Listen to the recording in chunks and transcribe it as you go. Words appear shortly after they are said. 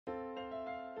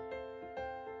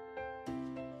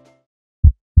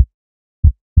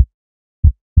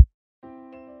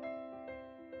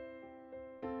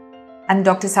I'm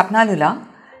Dr. Sapna Lulla,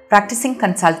 practicing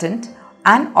consultant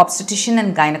and obstetrician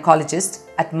and gynecologist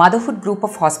at Motherhood Group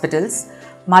of Hospitals,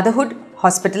 Motherhood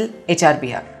Hospital,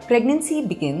 HRBR. Pregnancy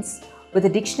begins with a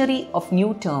dictionary of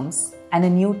new terms and a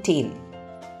new tale.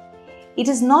 It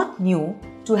is not new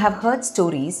to have heard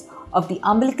stories of the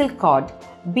umbilical cord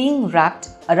being wrapped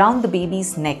around the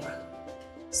baby's neck.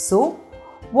 So,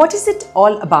 what is it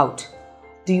all about?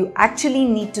 Do you actually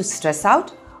need to stress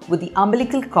out with the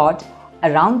umbilical cord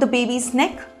around the baby's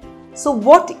neck? So,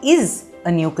 what is a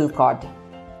nuchal cord?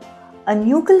 A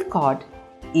nuchal cord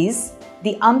is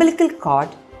the umbilical cord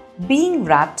being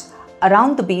wrapped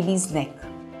around the baby's neck.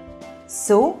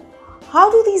 So, how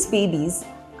do these babies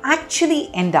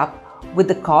actually end up with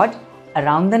the cord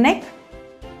around the neck?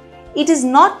 It is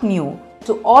not new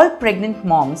to all pregnant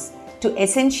moms to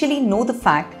essentially know the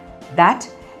fact that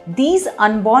these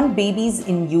unborn babies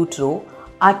in utero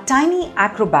are tiny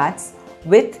acrobats,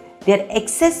 with their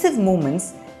excessive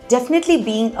movements definitely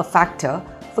being a factor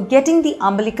for getting the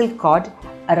umbilical cord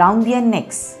around their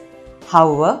necks.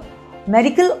 However,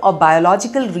 medical or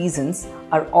biological reasons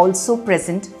are also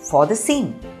present for the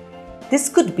same. This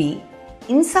could be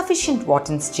insufficient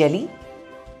Wharton's jelly,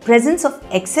 presence of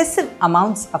excessive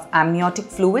amounts of amniotic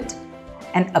fluid,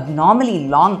 an abnormally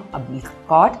long umbilical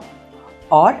cord,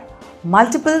 or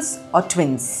multiples or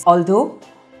twins. Although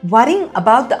worrying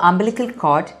about the umbilical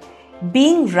cord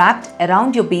being wrapped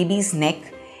around your baby's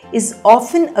neck is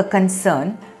often a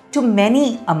concern to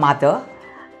many a mother,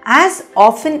 as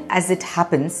often as it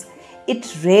happens,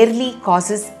 it rarely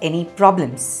causes any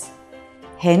problems.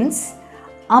 Hence,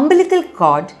 umbilical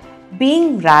cord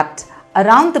being wrapped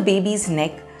around the baby's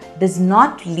neck does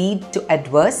not lead to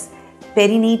adverse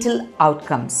perinatal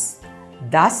outcomes.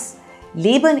 Thus,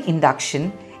 labor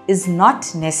induction is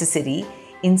not necessary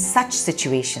in such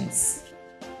situations.